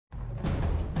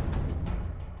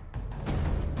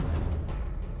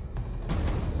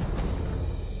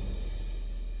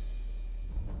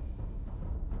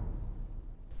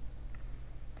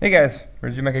Hey guys,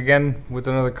 Giusepe again with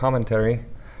another commentary.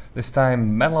 This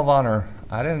time Medal of Honor.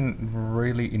 I didn't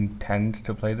really intend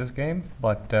to play this game,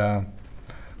 but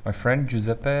my friend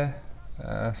Giusepe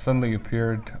suddenly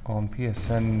appeared on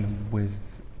PSN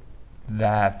with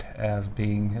that as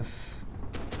being his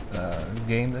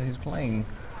game that he's playing.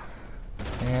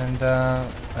 And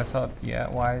I thought, yeah,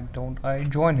 why don't I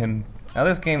join him? Now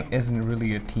this game isn't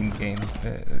really a team game.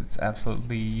 It's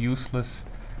absolutely useless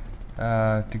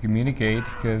to communicate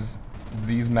because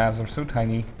these maps are so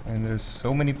tiny and there's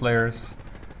so many players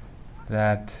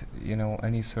that, you know,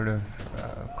 any sort of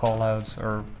call-outs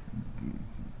are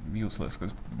useless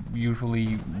because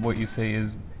usually what you say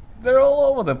is they're all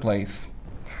over the place.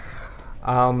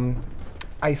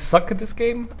 I suck at this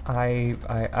game. I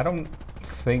don't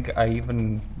think I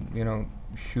even, you know,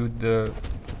 shoot the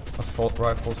assault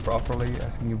rifles properly. I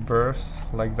think you burst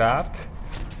like that,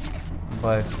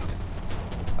 but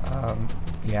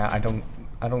yeah, I don't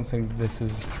think this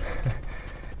is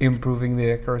improving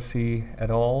the accuracy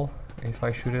at all if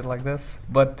I shoot it like this,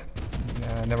 but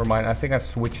never mind. I think I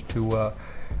switched to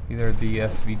either the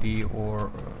SVD or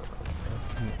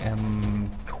the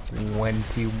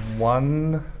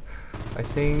M21, I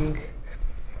think.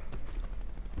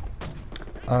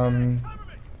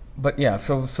 But yeah,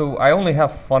 so I only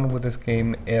have fun with this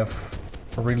game if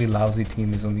a really lousy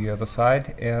team is on the other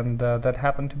side, and that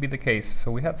happened to be the case,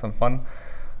 so we had some fun.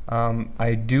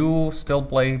 I do still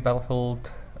play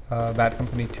Battlefield Bad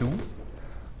Company 2.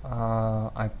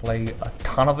 I play a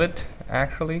ton of it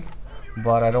actually,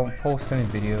 but I don't post any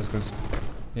videos because,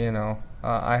 you know,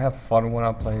 I have fun when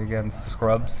I play against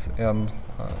scrubs, and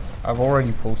I've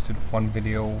already posted one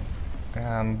video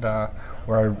and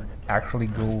where I actually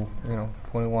go, you know,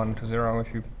 21-0.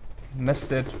 If you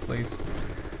missed it, please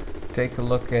take a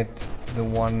look at the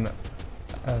one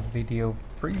video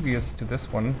previous to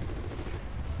this one.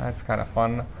 That's kind of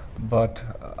fun, but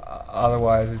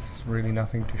otherwise it's really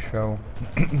nothing to show.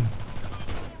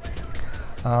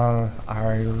 I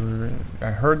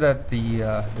heard that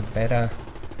the beta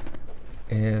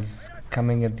is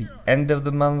coming at the end of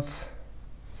the month,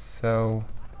 so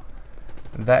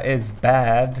that is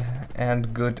bad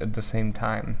and good at the same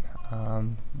time.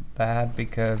 Bad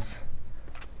because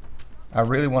I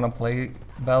really want to play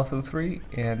Battlefield 3,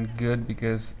 and good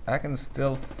because I can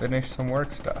still finish some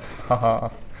work stuff. Haha.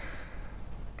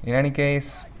 In any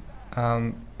case,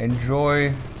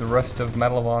 enjoy the rest of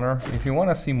Medal of Honor. If you want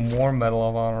to see more Medal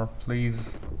of Honor,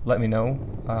 please let me know.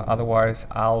 Otherwise,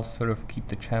 I'll sort of keep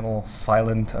the channel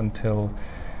silent until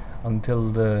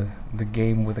the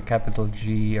game with a capital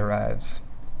G arrives.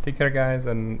 Take care, guys,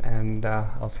 and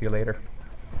I'll see you later.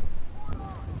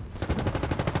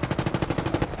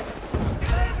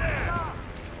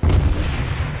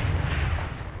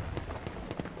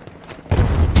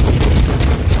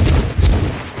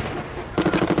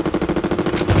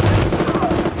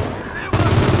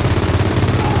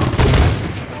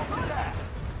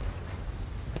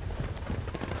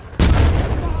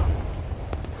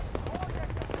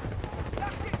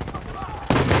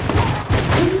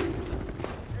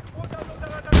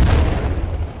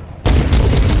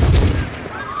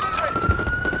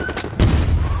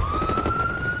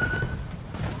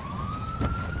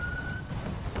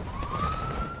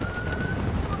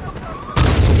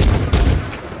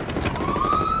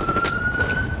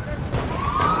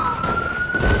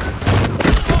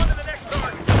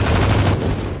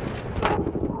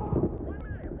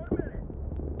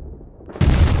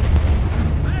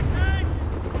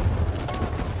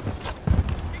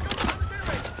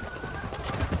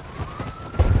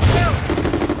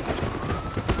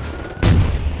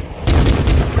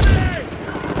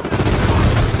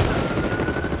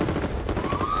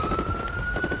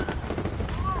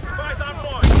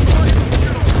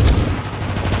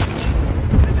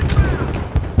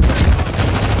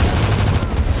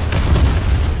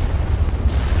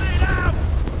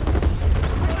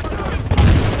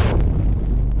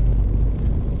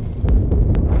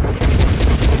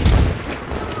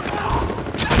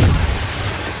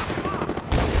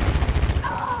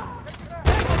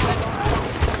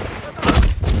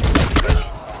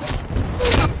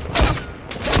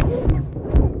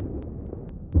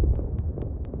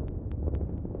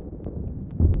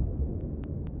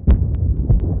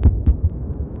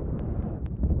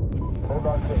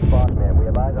 Bossman, we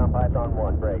have eyes on Python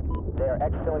 1, break. They are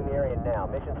exfilling the area now.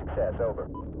 Mission success, over.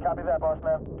 Copy that,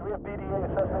 Bossman. Do we have BDA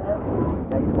assessment yet?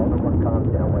 Negative, Ultra 1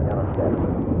 comms down, went down on status.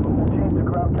 Change the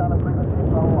ground counter frequency,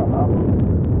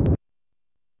 follow up,